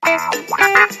I'm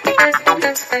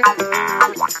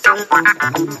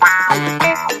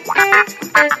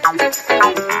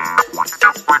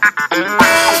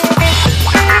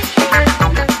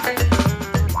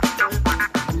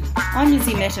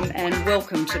Lizzie Mettam and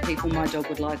welcome to People My Dog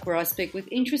Would Like, where I speak with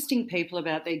interesting people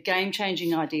about their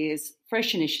game-changing ideas,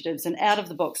 fresh initiatives and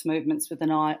out-of-the-box movements with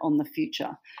an eye on the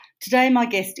future. Today my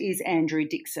guest is Andrew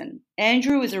Dickson.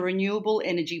 Andrew is a renewable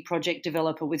energy project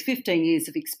developer with 15 years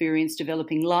of experience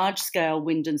developing large-scale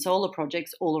wind and solar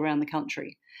projects all around the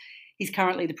country. He's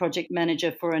currently the project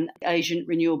manager for an Asian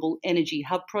Renewable Energy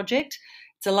Hub project.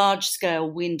 It's a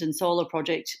large-scale wind and solar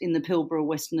project in the Pilbara,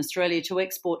 Western Australia, to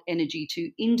export energy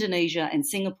to Indonesia and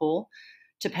Singapore,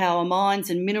 to power mines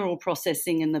and mineral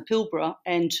processing in the Pilbara,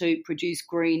 and to produce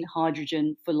green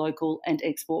hydrogen for local and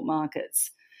export markets.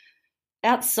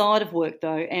 Outside of work,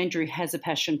 though, Andrew has a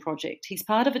passion project. He's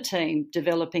part of a team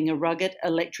developing a rugged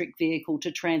electric vehicle to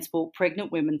transport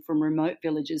pregnant women from remote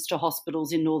villages to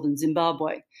hospitals in northern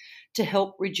Zimbabwe to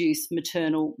help reduce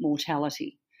maternal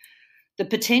mortality. The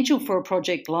potential for a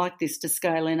project like this to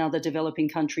scale in other developing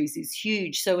countries is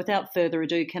huge. So without further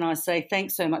ado, can I say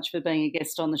thanks so much for being a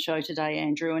guest on the show today,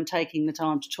 Andrew, and taking the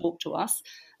time to talk to us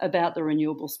about the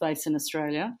renewable space in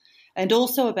Australia and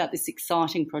also about this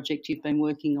exciting project you've been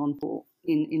working on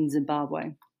in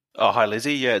Zimbabwe. Oh, hi,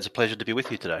 Lizzie. Yeah, it's a pleasure to be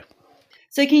with you today.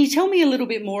 So can you tell me a little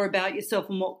bit more about yourself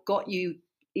and what got you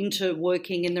into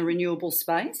working in the renewable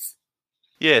space?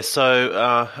 Yeah,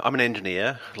 so I'm an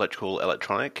engineer, electrical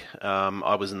electronic.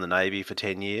 I was in the Navy for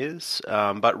 10 years,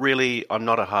 but really I'm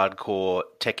not a hardcore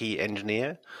techie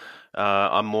engineer.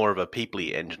 I'm more of a people-y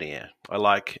engineer. I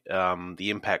like the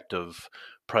impact of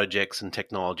projects and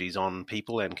technologies on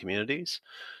people and communities.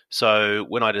 So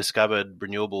when I discovered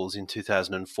renewables in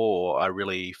 2004,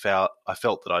 I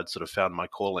felt that I'd sort of found my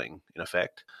calling, in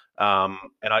effect. And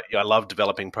I love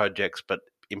developing projects, but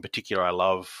in particular I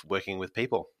love working with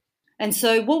people. And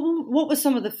so what were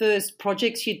some of the first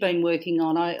projects you'd been working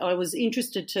on? I was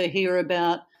interested to hear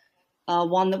about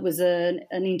one that was an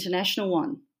international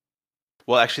one.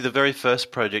 Well, actually, the very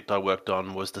first project I worked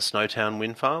on was the Snowtown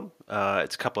wind farm.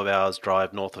 It's a couple of hours'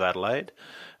 drive north of Adelaide.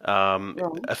 Right.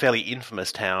 A fairly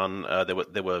infamous town.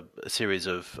 There were a series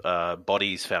of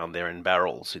bodies found there in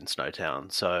barrels in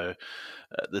Snowtown. So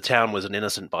the town was an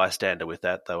innocent bystander with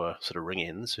that. They were sort of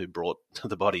ring-ins who brought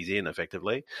the bodies in,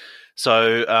 effectively.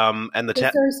 So, and the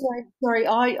town. Sorry,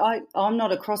 I'm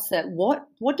not across that.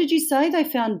 What did you say? They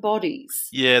found bodies?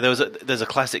 Yeah, there's a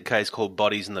classic case called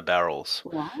Bodies in the Barrels,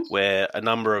 right, where a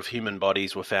number of human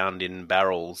bodies were found in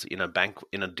barrels in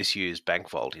a disused bank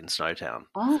vault in Snowtown.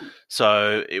 Oh.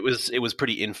 So it was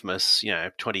pretty infamous,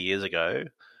 20 years ago.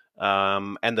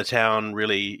 And the town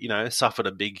really, suffered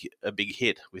a big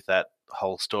hit with that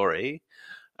whole story.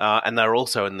 And they're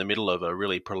also in the middle of a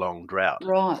really prolonged drought.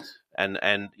 Right.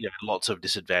 And lots of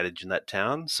disadvantage in that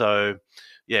town. So,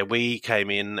 yeah, we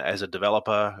came in as a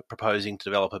developer proposing to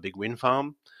develop a big wind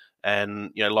farm.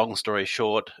 And, long story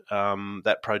short,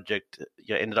 that project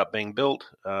ended up being built.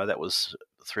 That was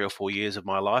 3 or 4 years of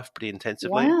my life, pretty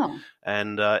intensively. Wow.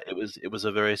 And it was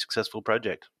a very successful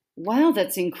project. Wow,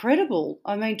 that's incredible.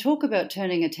 I mean, talk about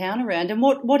turning a town around. And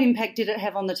what impact did it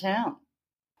have on the town?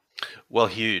 Well,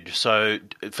 huge. So,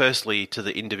 firstly, to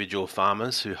the individual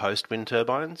farmers who host wind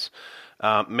turbines,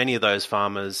 many of those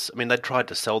farmers, they tried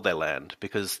to sell their land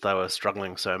because they were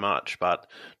struggling so much, but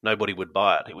nobody would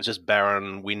buy it. It was just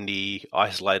barren, windy,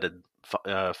 isolated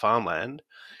farmland,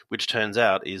 which turns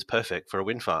out is perfect for a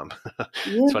wind farm.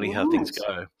 It's funny how things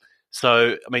go.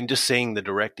 So, just seeing the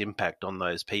direct impact on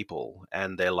those people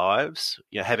and their lives,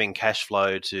 having cash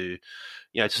flow to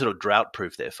sort of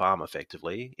drought-proof their farm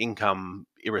effectively, income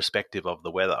irrespective of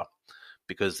the weather,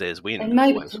 because there's wind. And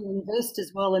maybe to invest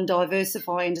as well and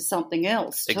diversify into something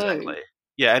else too. Exactly.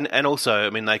 Yeah, and also,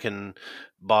 they can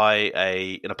buy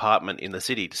an apartment in the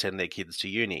city to send their kids to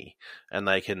uni, and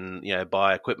they can,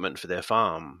 buy equipment for their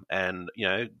farm and,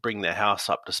 bring their house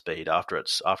up to speed after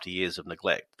years of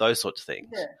neglect, those sorts of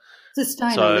things. Yeah.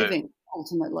 Sustainable living,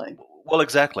 ultimately. Well,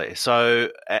 exactly. So,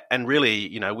 and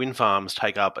really, wind farms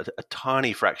take up a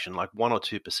tiny fraction, like 1 or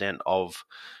 2%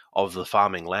 of the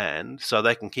farming land, so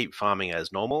they can keep farming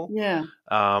as normal. Yeah.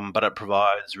 But it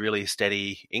provides really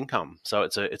steady income, so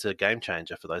it's a game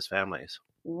changer for those families.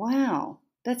 Wow,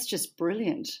 that's just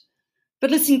brilliant. But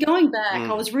listen, going back,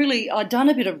 I'd done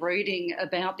a bit of reading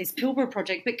about this Pilbara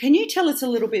project, but can you tell us a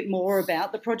little bit more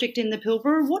about the project in the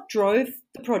Pilbara? What drove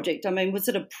the project? Was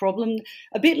it a problem,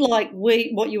 a bit like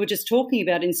what you were just talking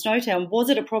about in Snowtown?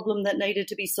 Was it a problem that needed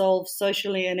to be solved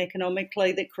socially and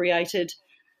economically that created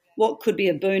what could be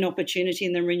a boon opportunity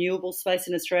in the renewable space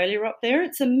in Australia up there?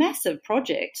 It's a massive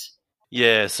project.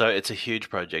 Yeah, so it's a huge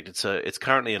project. It's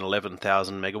currently an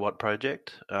 11,000 megawatt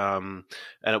project, and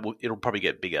it'll probably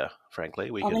get bigger. Frankly,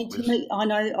 I mean, to me, I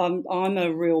know I'm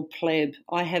a real pleb.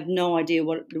 I have no idea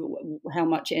how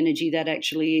much energy that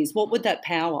actually is. What would that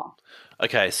power?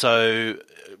 Okay, so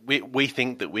we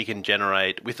think that we can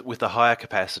generate with the higher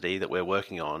capacity that we're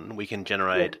working on, we can Yeah.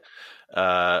 generate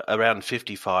around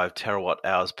 55 terawatt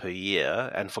hours per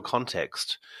year. And for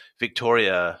context,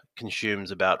 Victoria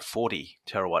consumes about 40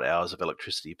 terawatt hours of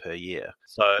electricity per year.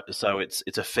 So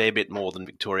it's a fair bit more than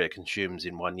Victoria consumes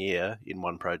in 1 year in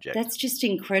one project. That's just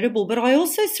incredible. But I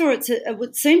also saw it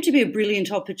would seem to be a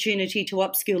brilliant opportunity to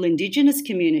upskill Indigenous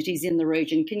communities in the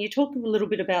region. Can you talk a little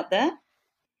bit about that?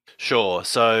 Sure.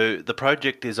 So the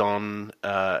project is on,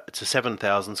 it's a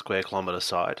 7,000 square kilometre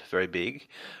site, very big,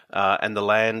 and the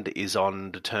land is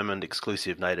on determined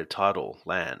exclusive native title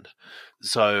land.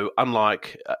 So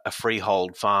unlike a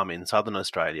freehold farm in southern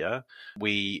Australia,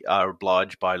 we are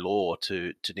obliged by law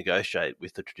to negotiate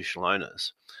with the traditional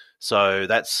owners. So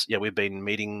yeah, we've been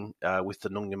meeting with the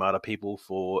Noongar people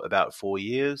for about 4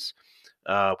 years.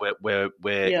 We're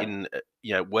Yeah, in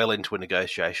well into a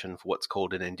negotiation for what's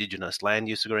called an Indigenous land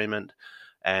use agreement,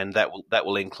 and that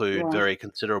will include right. very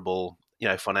considerable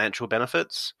financial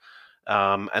benefits,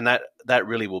 and that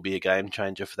really will be a game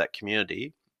changer for that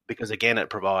community because again it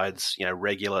provides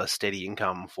regular steady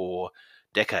income for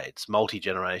decades, multi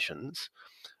generations,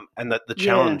 and that the Yeah.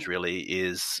 challenge really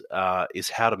is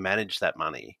how to manage that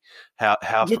money, how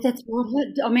Yeah, that's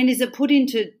right. I mean, is it put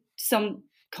into some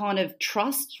kind of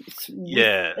trust with,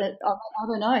 yeah. I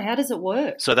don't know, how does it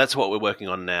work? So that's what we're working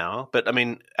on now. But I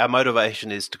mean, our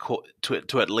motivation is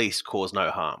to at least cause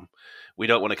no harm. We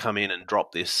don't want to come in and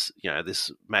drop this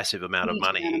massive amount of Huge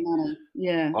amount of money money.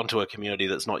 Yeah, onto a community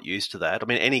that's not used to that. I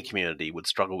mean, any community would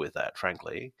struggle with that,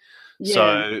 frankly. yeah,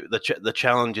 So the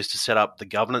challenge is to set up the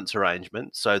governance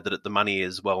arrangement so that the money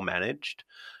is well managed.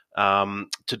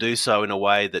 To do so in a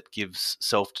way that gives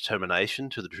self determination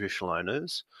to the traditional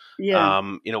owners, yeah,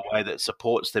 in a way that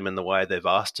supports them in the way they've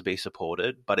asked to be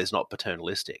supported, but is not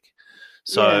paternalistic.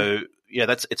 yeah. So yeah,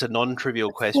 it's a non-trivial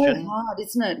It's so question. hard,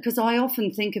 isn't it? Because I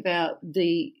often think about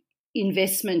the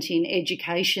investment in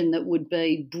education that would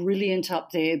be brilliant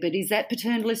up there, but is that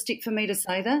paternalistic for me to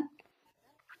say that?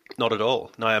 Not at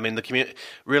all. No, I mean the community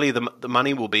really the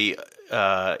money will be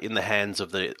in the hands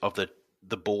of the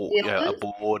board, The a elders?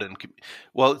 board,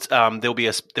 and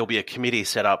there'll be a committee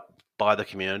set up by the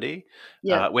community.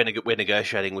 Yeah, We're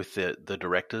negotiating with the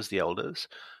directors, the elders,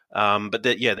 but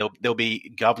there'll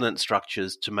be governance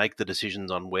structures to make the decisions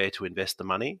on where to invest the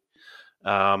money,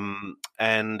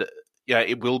 and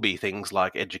it will be things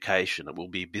like education, it will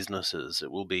be businesses,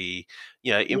 it will be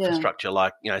yeah, infrastructure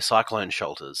like cyclone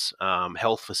shelters,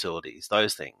 health facilities,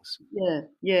 those things. yeah,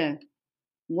 yeah.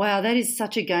 Wow, that is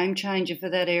such a game changer for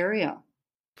that area.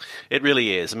 It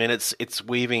really is. I mean, it's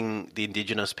weaving the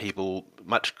Indigenous people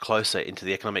much closer into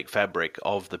the economic fabric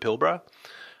of the Pilbara,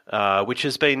 which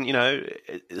has been,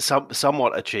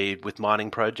 somewhat achieved with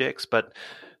mining projects, but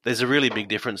there's a really big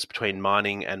difference between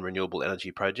mining and renewable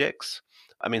energy projects.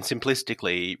 I mean,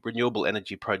 simplistically, renewable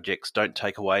energy projects don't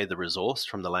take away the resource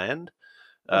from the land.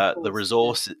 Of The course. Yeah.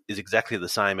 resource is exactly the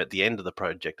same at the end of the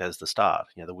project as the start,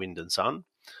 the wind and sun.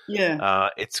 Yeah.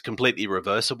 It's completely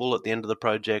reversible at the end of the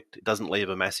project. It doesn't leave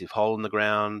a massive hole in the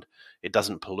ground. It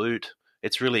doesn't pollute.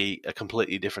 It's really a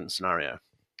completely different scenario.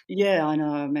 Yeah, I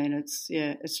know. I mean,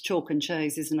 it's chalk and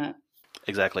cheese, isn't it?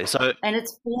 Exactly. So And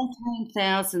it's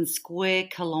 14,000 square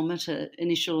kilometre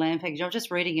initial land package. I'm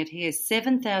just reading it here.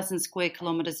 7,000 square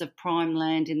kilometres of prime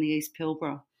land in the East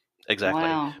Pilbara. exactly.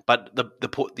 Wow. But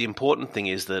the important thing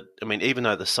is that I mean, even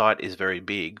though the site is very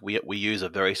big, we use a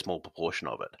very small proportion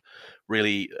of it.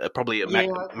 Really, probably a Yeah,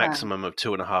 okay. maximum of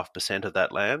 2.5% of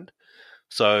that land.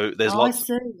 So there's Oh, I lots.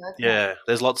 see. Okay. Yeah,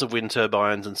 there's lots of wind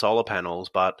turbines and solar panels,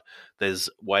 but there's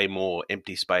way more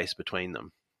empty space between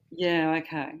them. Yeah,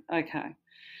 okay. Okay.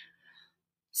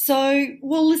 So,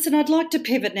 well, listen, I'd like to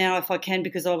pivot now if I can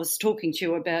because I was talking to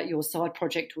you about your side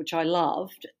project, which I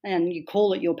loved, and you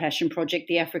call it your passion project,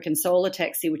 the African Solar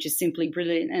Taxi, which is simply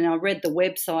brilliant. And I read the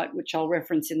website, which I'll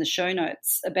reference in the show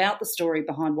notes, about the story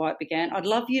behind why it began. I'd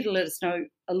love you to let us know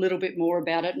a little bit more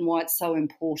about it and why it's so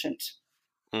important.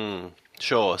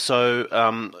 Sure.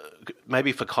 So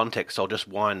maybe for context, I'll just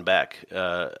wind back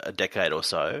a decade or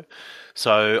so.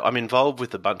 So I'm involved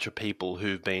with a bunch of people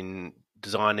who've been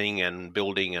designing and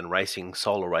building and racing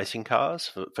solar racing cars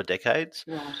for decades.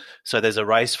 Right. So there's a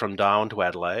race from Darwin to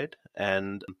Adelaide,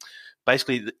 and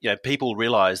basically, people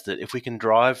realise that if we can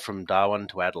drive from Darwin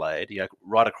to Adelaide,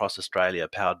 right across Australia,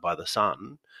 powered by the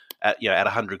sun, at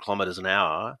 100 kilometres an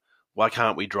hour, why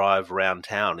can't we drive around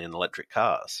town in electric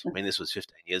cars? I mean, this was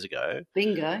 15 years ago.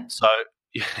 Bingo. So,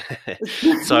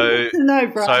 It's a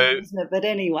no-brainer, so isn't it? But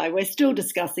anyway, we're still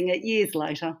discussing it years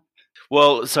later.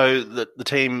 Well, so the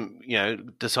team,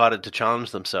 decided to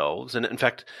challenge themselves, and in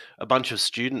fact, a bunch of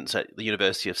students at the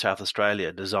University of South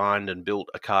Australia designed and built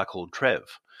a car called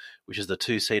Trev, which is the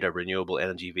two-seater renewable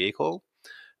energy vehicle,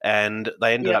 and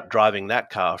they ended up driving that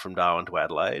car from Darwin to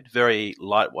Adelaide. Very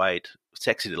lightweight,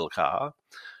 sexy little car.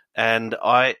 And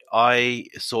I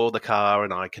saw the car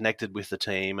and I connected with the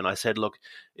team, and I said, look,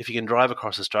 if you can drive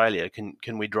across Australia,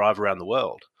 can we drive around the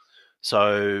world?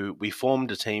 So we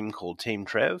formed a team called Team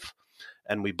Trev,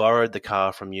 and we borrowed the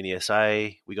car from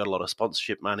UniSA. We got a lot of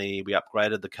sponsorship money. We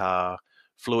upgraded the car,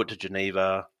 flew it to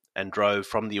Geneva, and drove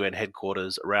from the UN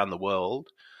headquarters around the world,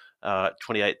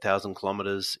 28,000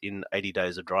 kilometres in 80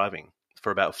 days of driving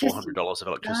for about $400 of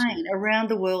electricity. Around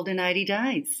the world in 80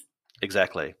 days.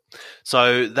 Exactly.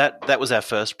 So that was our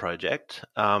first project.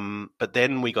 But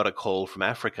then we got a call from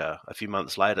Africa a few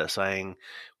months later saying,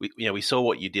 we saw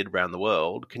what you did around the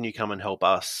world. Can you come and help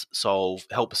us solve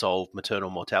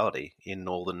maternal mortality in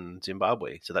northern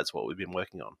Zimbabwe? So that's what we've been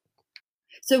working on.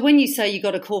 So when you say you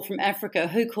got a call from Africa,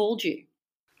 who called you?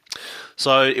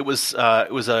 So it was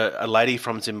a lady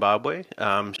from Zimbabwe.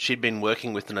 She'd been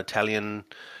working with an Italian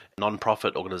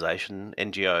non-profit organisation,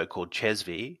 NGO, called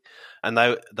CESVI, and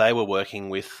they were working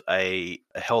with a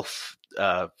health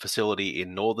facility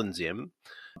in northern Zim,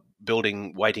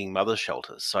 building waiting mother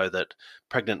shelters so that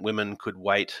pregnant women could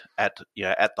wait at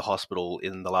the hospital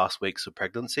in the last weeks of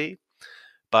pregnancy.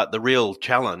 But the real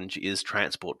challenge is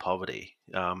transport poverty.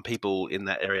 People in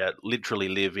that area literally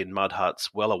live in mud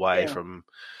huts well away from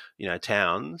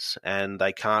towns, and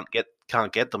they can't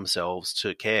get themselves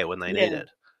to care when they need it.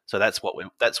 So that's what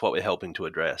we're helping to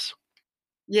address.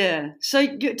 Yeah.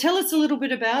 So tell us a little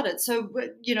bit about it. So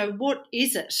what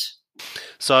is it?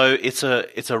 So it's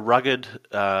a rugged,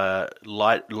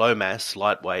 low mass,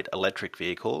 lightweight electric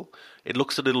vehicle. It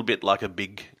looks a little bit like a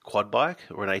big quad bike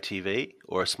or an ATV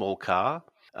or a small car.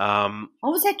 I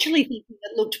was actually thinking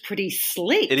it looked pretty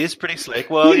slick. It is pretty slick.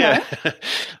 Well, yeah.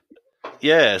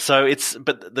 Yeah, so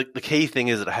but the key thing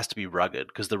is that it has to be rugged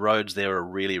because the roads there are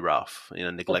really rough,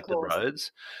 neglected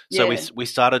roads. So we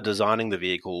started designing the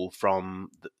vehicle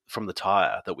from the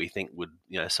tire that we think would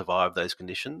survive those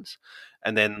conditions,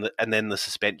 and then the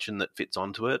suspension that fits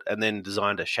onto it, and then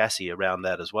designed a chassis around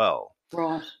that as well.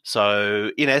 Right.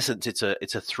 So in essence, it's a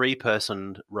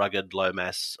 3-person rugged low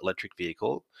mass electric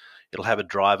vehicle. It'll have a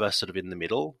driver sort of in the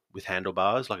middle with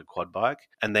handlebars like a quad bike,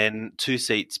 and then 2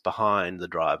 seats behind the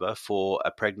driver for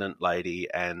a pregnant lady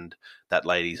and that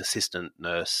lady's assistant,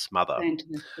 nurse, mother.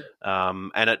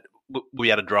 And we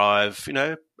had to drive,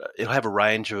 it'll have a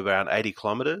range of around 80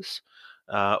 kilometres,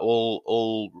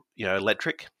 all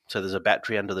electric. So there's a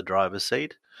battery under the driver's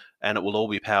seat, and it will all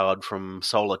be powered from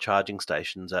solar charging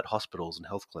stations at hospitals and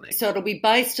health clinics. So it'll be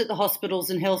based at the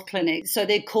hospitals and health clinics. So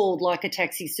they're called like a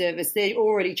taxi service. They're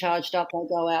already charged up. They'll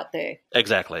go out there.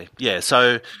 Exactly. Yeah.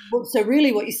 So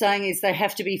really what you're saying is they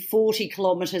have to be 40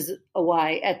 kilometres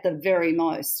away at the very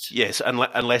most. Yes,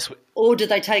 unless... Or do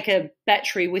they take a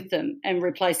battery with them and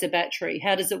replace a battery?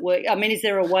 How does it work? I mean, is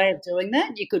there a way of doing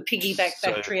that? You could piggyback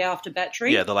battery after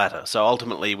battery? Yeah, the latter. So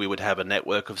ultimately we would have a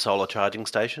network of solar charging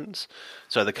stations.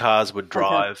 So the cars would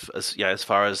drive as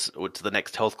far as to the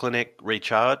next health clinic,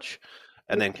 recharge,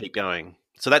 and then keep going.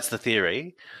 So that's the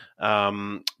theory.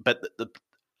 But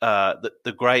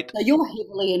the great... So you're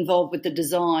heavily involved with the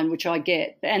design, which I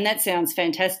get, and that sounds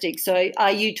fantastic. So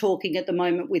are you talking at the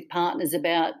moment with partners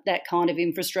about that kind of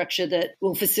infrastructure that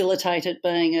will facilitate it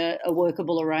being a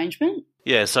workable arrangement?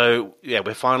 Yeah, so we're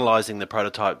finalising the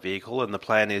prototype vehicle, and the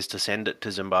plan is to send it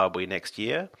to Zimbabwe next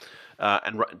year.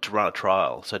 And to run a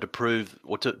trial, so to prove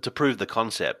the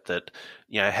concept that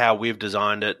how we've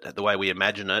designed it, the way we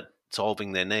imagine it,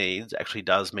 solving their needs actually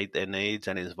does meet their needs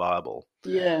and is viable.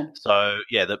 Yeah. So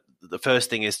the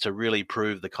first thing is to really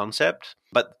prove the concept,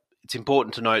 but it's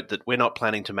important to note that we're not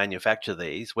planning to manufacture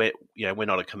these. We're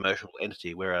not a commercial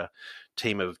entity. We're a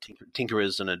team of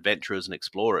tinkerers and adventurers and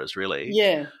explorers, really.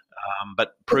 Yeah.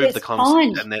 But prove the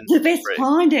concept and then the best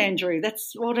kind, Andrew.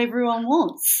 That's what everyone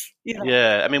wants.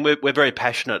 Yeah, I mean we're very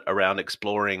passionate around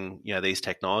exploring these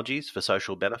technologies for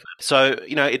social benefit. So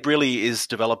it really is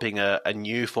developing a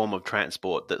new form of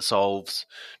transport that solves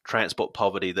transport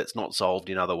poverty that's not solved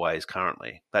in other ways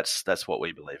currently. That's what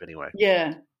we believe anyway.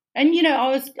 Yeah, and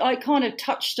I kind of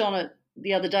touched on it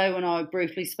the other day when I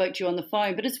briefly spoke to you on the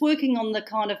phone, but it's working on the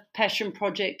kind of passion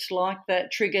project like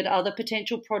that triggered other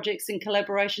potential projects and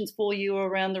collaborations for you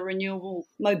around the renewable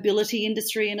mobility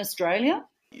industry in Australia?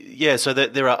 Yeah, so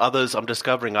there are others. I'm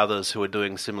discovering others who are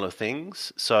doing similar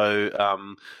things. So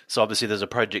obviously there's a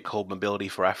project called Mobility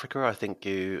for Africa. I think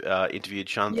you interviewed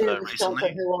Yeah, Shantha with Shanta,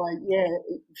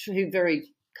 recently. who very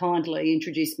kindly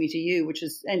introduced me to you,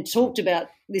 and talked about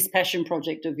this passion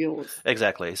project of yours.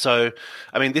 Exactly. So,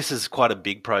 I mean, this is quite a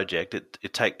big project.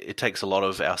 It takes a lot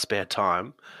of our spare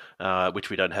time, which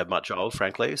we don't have much of,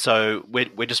 frankly. So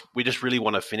we just really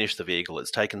want to finish the vehicle.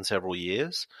 It's taken several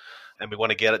years, and we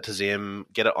want to get it to Zim,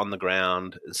 get it on the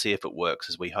ground, and see if it works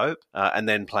as we hope, and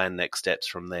then plan next steps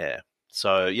from there.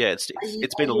 So yeah, it's Are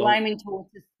been a you long. aiming towards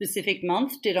a specific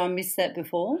month? Did I miss that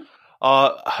before?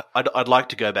 I'd like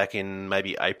to go back in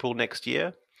maybe April next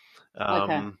year.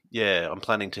 Okay. Yeah, I'm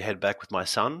planning to head back with my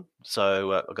son.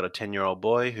 So I've got a 10-year-old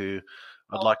boy who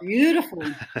I'd Oh, like beautiful.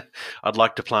 I'd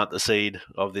like to plant the seed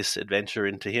of this adventure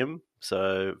into him.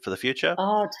 So for the future.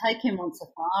 Oh, take him on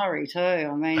safari too.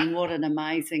 I mean, what an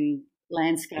amazing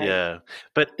landscape. Yeah,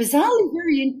 but Bizarrely,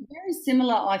 very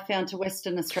similar. I found to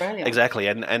Western Australia. exactly,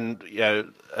 and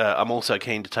I'm also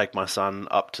keen to take my son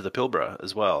up to the Pilbara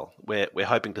as well. We're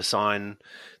hoping to sign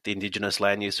the Indigenous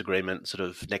Land Use Agreement sort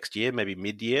of next year, maybe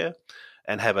mid-year,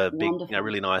 and have a big, Wonderful.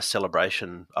 really nice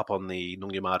celebration up on the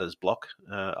Nungyamata's block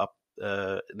up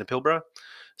in the Pilbara.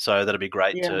 So that'd be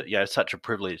great Yeah. to, it's such a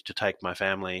privilege to take my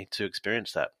family to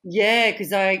experience that. Yeah,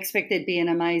 because I expect there'd be an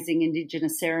amazing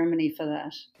Indigenous ceremony for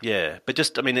that. Yeah,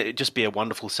 but I mean, it'd just be a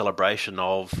wonderful celebration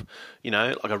of,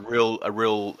 like a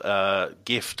real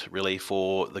gift, really,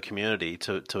 for the community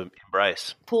to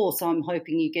embrace. Of course, I'm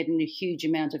hoping you're getting a huge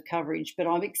amount of coverage, but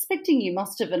I'm expecting you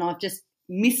must have, and I've just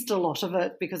missed a lot of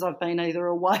it because I've been either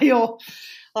away or,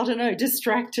 I don't know,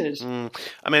 distracted.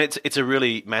 I mean, it's a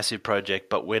really massive project,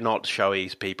 but we're not showy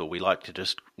people. We like to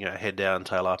just, head down,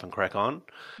 tail up, and crack on.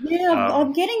 Yeah,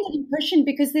 I'm getting that impression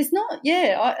because there's not.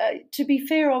 Yeah, to be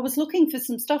fair, I was looking for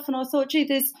some stuff and I thought, gee,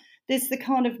 there's the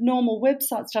kind of normal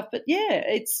website stuff, but yeah,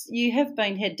 it's you have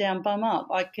been head down, bum up.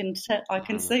 I can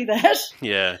see that.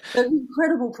 Yeah, They're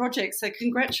incredible projects. So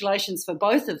congratulations for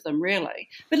both of them, really.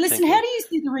 But listen, thank you. how do you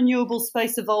see the renewable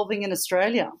space evolving in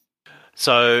Australia?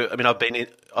 So, I mean,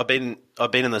 I've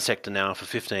been in the sector now for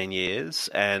 15 years,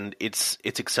 and it's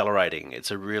accelerating.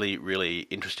 It's a really, really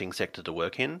interesting sector to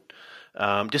work in.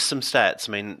 Just some stats.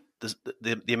 I mean,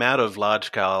 the amount of large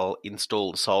scale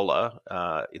installed solar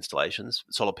installations,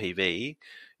 solar PV,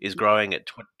 is growing at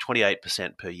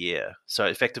 28% per year. So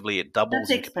effectively, it doubles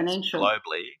That's in capacity exponential.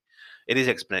 globally. It is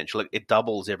exponential. It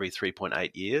doubles every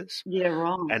 3.8 years. Yeah,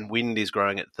 right. And wind is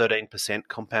growing at 13%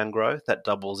 compound growth. That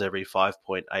doubles every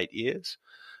 5.8 years.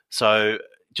 So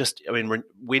I mean,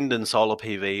 wind and solar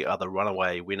PV are the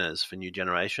runaway winners for new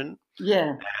generation.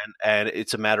 Yeah. And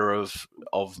it's a matter of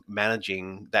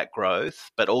managing that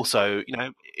growth, but also,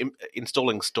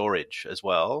 installing storage as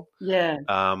well. Yeah.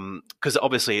 Because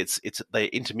obviously they're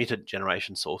intermittent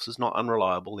generation sources, not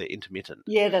unreliable, they're intermittent.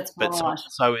 Yeah, that's But right.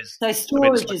 so is, So I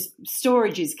mean,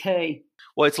 storage is key.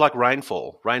 well, it's like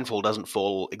rainfall. Rainfall doesn't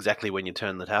fall exactly when you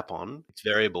turn the tap on. It's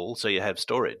variable, so you have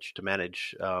storage to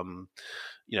manage,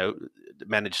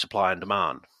 manage supply and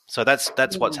demand. So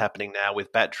that's what's happening now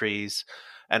with batteries,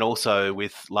 and also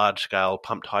with large scale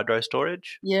pumped hydro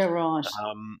storage. Yeah, right.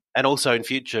 And also in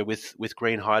future with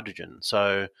green hydrogen.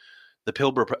 So our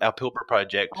Pilbara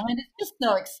project. I mean, it's just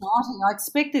so exciting. I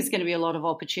expect there's going to be a lot of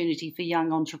opportunity for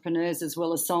young entrepreneurs as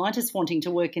well as scientists wanting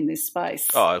to work in this space.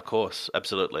 Oh, of course,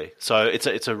 absolutely. So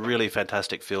it's a really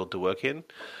fantastic field to work in.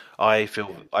 I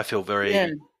feel very.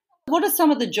 Yeah. What are some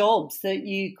of the jobs that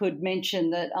you could mention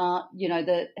that are,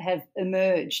 that have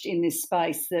emerged in this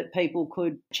space that people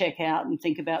could check out and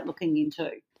think about looking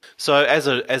into? So as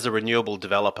a renewable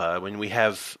developer, when we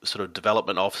have sort of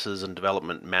development officers and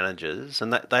development managers,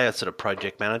 and that they are sort of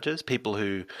project managers, people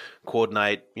who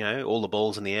coordinate, all the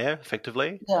balls in the air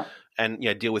effectively. Yeah. And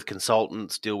deal with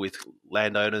consultants, deal with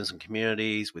landowners and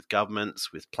communities, with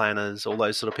governments, with planners, all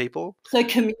those sort of people. So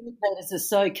communicators are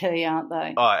so key, aren't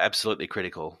they? Oh, absolutely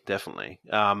critical, definitely.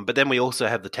 But then we also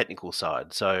have the technical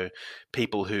side. So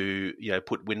people who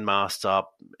put wind masts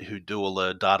up, who do all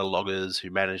the data loggers, who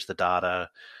manage the data,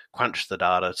 crunch the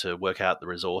data to work out the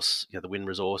resource, the wind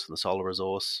resource and the solar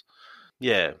resource.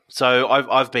 Yeah. So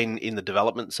I've been in the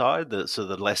development side,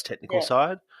 the less technical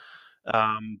side.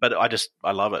 But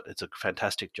I love it. It's a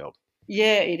fantastic job.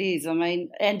 Yeah, it is. I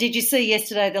mean, and did you see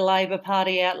yesterday the Labor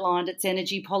Party outlined its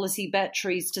energy policy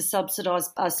batteries to subsidise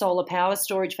solar power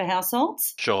storage for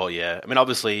households? Sure, yeah. I mean,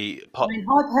 obviously... high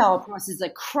power prices are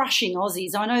crushing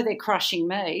Aussies. I know they're crushing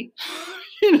me,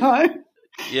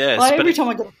 Yes, every time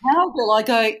I get a power bill, I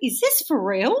go, "Is this for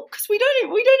real?" Because we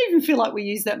don't even feel like we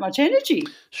use that much energy.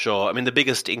 Sure. I mean, the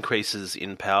biggest increases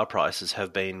in power prices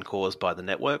have been caused by the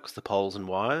networks, the poles and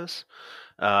wires.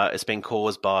 It's been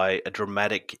caused by a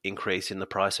dramatic increase in the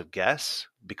price of gas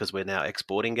because we're now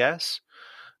exporting gas,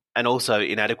 and also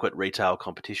inadequate retail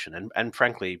competition and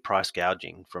frankly, price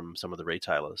gouging from some of the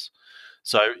retailers.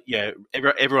 So, yeah,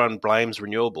 everyone blames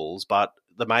renewables, but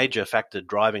the major factor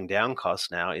driving down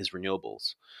costs now is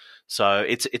renewables. So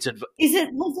has it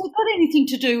got anything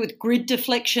to do with grid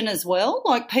deflection as well?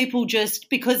 Like people just,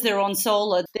 because they're on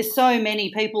solar, there's so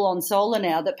many people on solar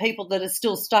now that people that are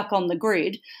still stuck on the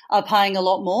grid are paying a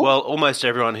lot more? Well, almost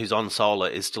everyone who's on solar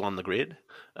is still on the grid,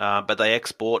 but they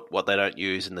export what they don't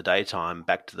use in the daytime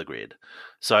back to the grid.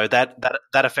 So that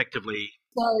effectively...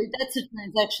 So that's a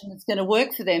transaction that's going to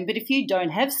work for them. But if you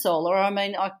don't have solar, I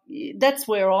mean, that's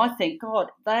where I think, God,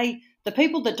 the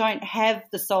people that don't have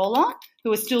the solar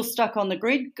who are still stuck on the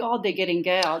grid, God, they're getting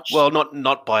gouged. Well,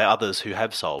 not by others who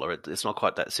have solar. It's not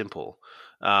quite that simple.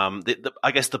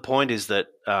 I guess the point is that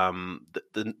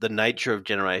the nature of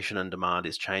generation and demand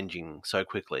is changing so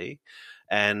quickly,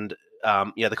 and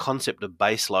the concept of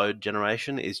base load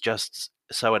generation is just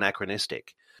so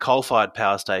anachronistic. Coal-fired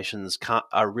power stations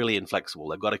are really inflexible.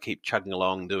 They've got to keep chugging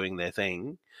along doing their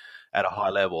thing at a high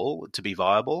level to be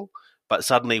viable. But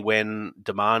suddenly when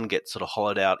demand gets sort of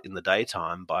hollowed out in the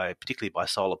daytime, particularly by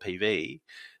solar PV,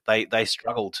 they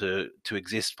struggle to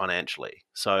exist financially.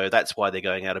 So that's why they're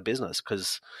going out of business,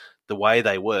 because the way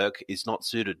they work is not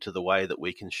suited to the way that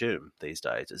we consume these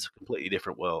days. It's a completely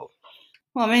different world.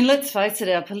 Well, I mean, let's face it,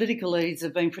 our political leaders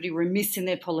have been pretty remiss in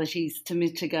their policies to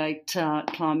mitigate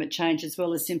climate change, as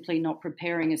well as simply not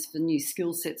preparing us for new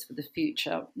skill sets for the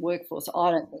future workforce.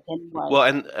 I don't think anyway. Well,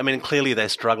 and I mean, clearly they're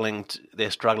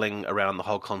struggling around the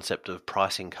whole concept of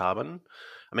pricing carbon.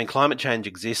 I mean, climate change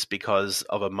exists because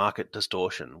of a market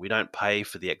distortion. We don't pay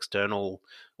for the external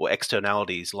or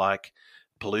externalities like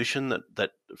pollution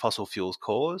that fossil fuels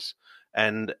cause,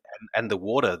 and the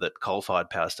water that coal-fired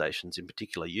power stations in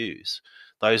particular use.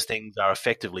 Those things are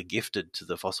effectively gifted to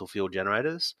the fossil fuel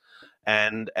generators,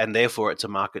 and therefore it's a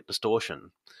market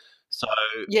distortion. So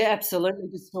yeah, absolutely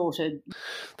distorted.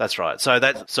 That's right.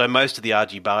 So most of the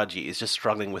argy-bargy is just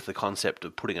struggling with the concept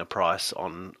of putting a price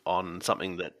on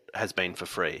something that has been for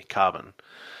free, carbon.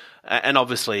 And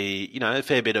obviously, a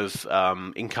fair bit of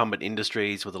incumbent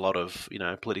industries with a lot of,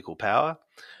 political power.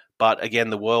 But again,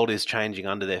 the world is changing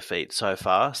under their feet so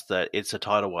fast that it's a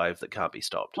tidal wave that can't be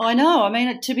stopped. I know. I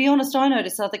mean, to be honest, I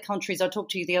notice other countries, I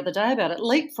talked to you the other day about it,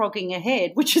 leapfrogging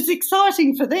ahead, which is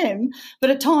exciting for them.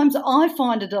 But at times I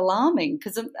find it alarming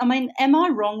because, I mean, am I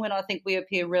wrong when I think we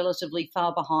appear relatively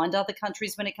far behind other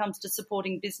countries when it comes to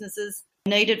supporting businesses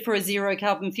needed for a zero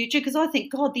carbon future? Because I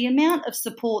think, God, the amount of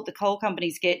support the coal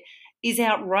companies get is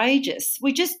outrageous.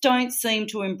 We just don't seem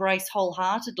to embrace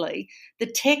wholeheartedly the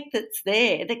tech that's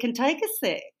there that can take us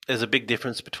there. There's a big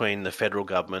difference between the federal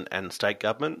government and state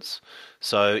governments.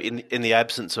 So in the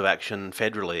absence of action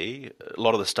federally, a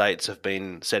lot of the states have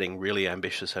been setting really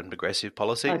ambitious and progressive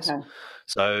policies. Okay.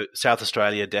 So South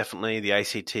Australia, definitely. The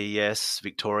ACT, yes.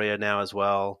 Victoria now as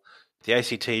well. The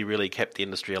ACT really kept the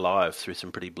industry alive through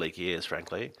some pretty bleak years,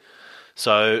 frankly.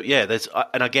 So, yeah,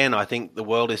 and again, I think the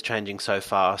world is changing so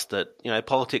fast that,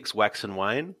 politics wax and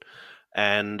wane.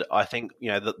 And I think,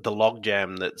 the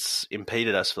logjam that's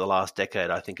impeded us for the last decade,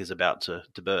 I think, is about to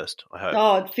burst, I hope.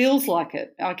 Oh, it feels like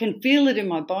it. I can feel it in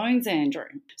my bones, Andrew.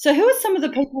 So who are some of the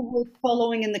people we're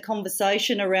following in the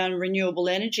conversation around renewable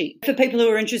energy? For people who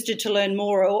are interested to learn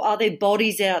more, or are there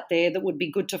bodies out there that would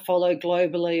be good to follow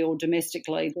globally or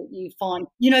domestically that you find,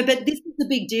 but this is the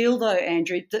big deal though,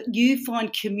 Andrew, that you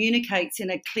find communicates in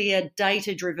a clear,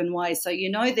 data-driven way. So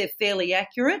they're fairly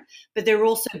accurate, but they're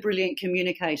also brilliant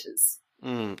communicators. I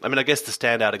mean, I guess the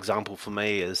standout example for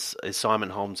me is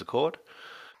Simon Holmes-A-Court.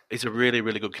 He's a really,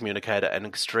 really good communicator and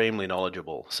extremely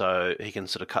knowledgeable. So he can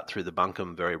sort of cut through the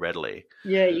bunkum very readily.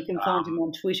 Yeah, you can find him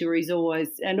on Twitter. He's always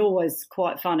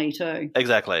quite funny too.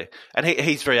 Exactly. And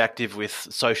he's very active with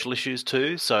social issues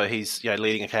too. So he's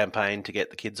leading a campaign to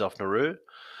get the kids off Nauru.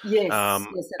 Yes,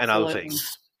 and other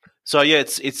things. So yeah,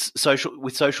 it's social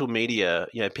with social media.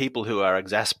 People who are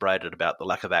exasperated about the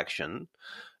lack of action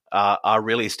are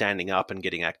really standing up and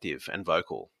getting active and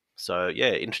vocal. So,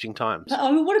 yeah, interesting times. I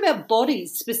mean, what about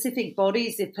bodies, specific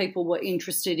bodies, if people were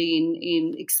interested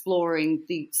in exploring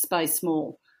the space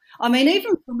more? I mean,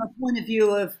 even from a point of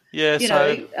view of,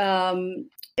 even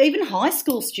high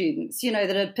school students,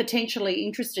 that are potentially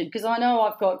interested, because I know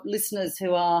I've got listeners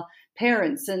who are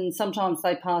parents and sometimes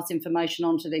they pass information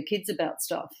on to their kids about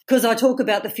stuff. Because I talk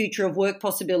about the future of work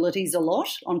possibilities a lot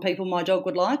on People My Dog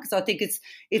Would Like, because I think it's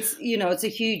a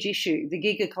huge issue. The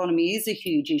gig economy is a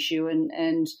huge issue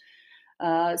and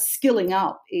skilling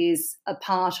up is a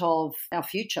part of our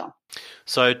future.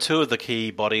 So two of the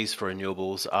key bodies for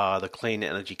renewables are the Clean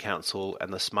Energy Council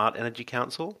and the Smart Energy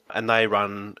Council, and they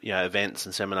run events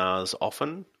and seminars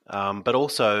often. But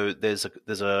also there's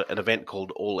an event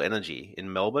called All Energy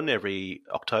in Melbourne every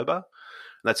October.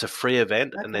 And that's a free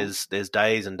event, okay. And there's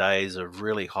days and days of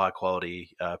really high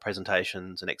quality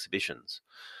presentations and exhibitions.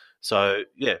 So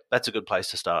yeah, that's a good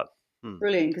place to start.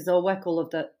 Brilliant, because I'll whack all of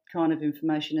that kind of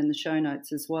information in the show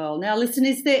notes as well. Now, listen,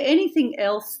 is there anything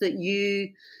else that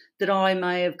I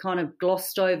may have kind of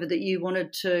glossed over that you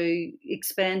wanted to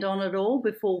expand on at all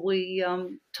before we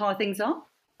tie things up?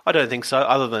 I don't think so,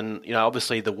 other than,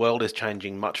 obviously the world is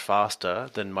changing much faster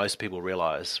than most people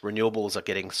realise. Renewables are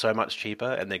getting so much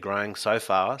cheaper and they're growing so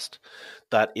fast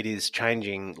that it is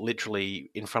changing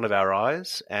literally in front of our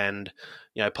eyes, and,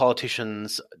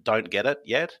 politicians don't get it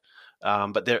yet.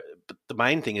 But the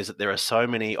main thing is that there are so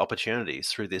many opportunities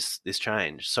through this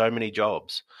change, so many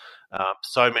jobs,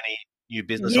 so many new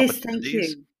business opportunities. Yes,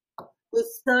 thank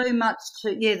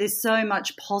you. There's so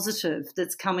much positive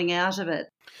that's coming out of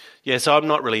it. Yeah, so I'm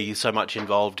not really so much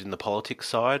involved in the politics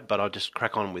side, but I just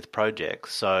crack on with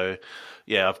projects. So,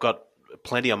 yeah, I've got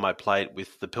plenty on my plate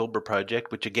with the Pilbara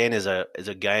project, which again is a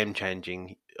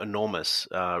game-changing, enormous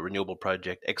renewable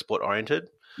project, export-oriented.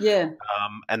 Yeah.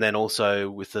 And then also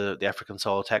with the African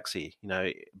solar taxi,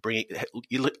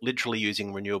 literally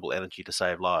using renewable energy to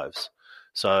save lives.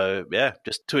 So, yeah,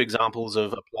 just two examples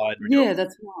of applied renewable. Yeah,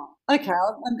 that's right. Okay,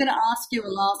 I'm going to ask you a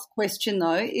last question,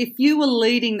 though. If you were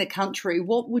leading the country,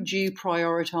 what would you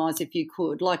prioritise if you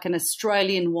could, like an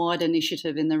Australian-wide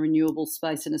initiative in the renewable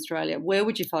space in Australia? Where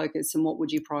would you focus and what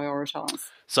would you prioritise?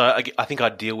 So I think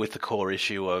I'd deal with the core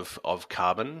issue of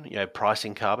carbon,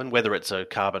 pricing carbon, whether it's a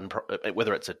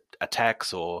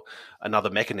tax or another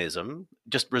mechanism,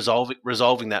 just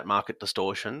resolving that market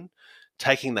distortion,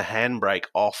 taking the handbrake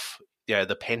off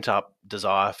the pent-up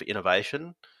desire for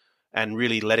innovation, and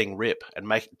really letting rip and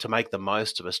make the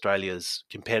most of Australia's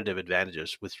competitive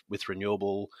advantages with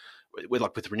renewable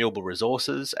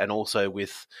resources, and also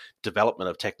with development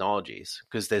of technologies,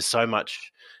 because there's so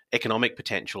much economic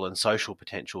potential and social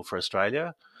potential for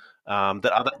Australia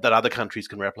that other countries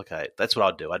can replicate. That's what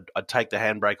I'd do. I'd take the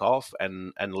handbrake off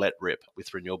and let rip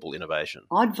with renewable innovation.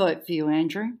 I'd vote for you,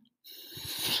 Andrew.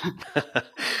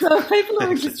 So if people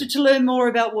are interested to learn more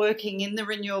about working in the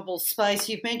renewable space,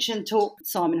 you've mentioned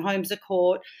Simon Holmes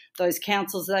Court, those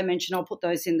councils they mentioned, I'll put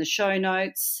those in the show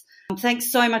notes.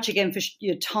 Thanks so much again for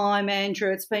your time,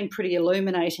 Andrew. It's been pretty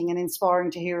illuminating and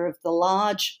inspiring to hear of the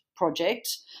large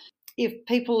project. If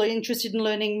people are interested in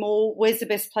learning more, where's the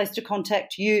best place to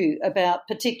contact you about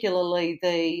particularly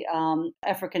the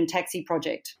African Taxi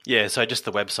project? Yeah, so just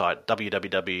the website,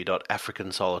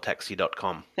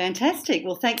 www.africansolartaxi.com. Fantastic.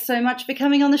 Well, thanks so much for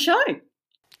coming on the show.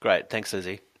 Great. Thanks,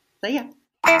 Lizzie. See ya.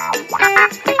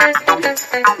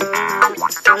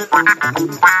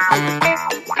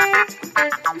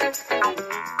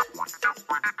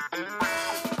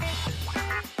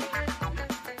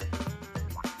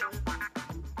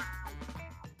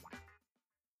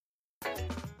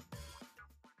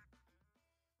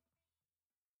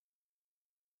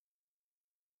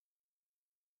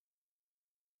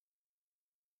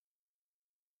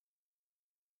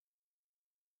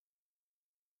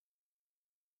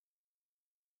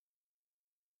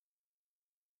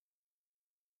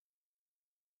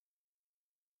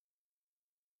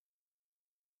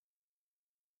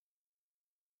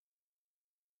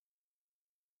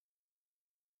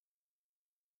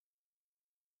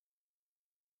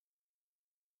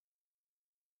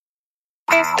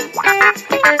 Thank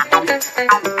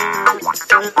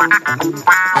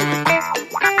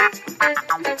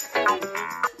you.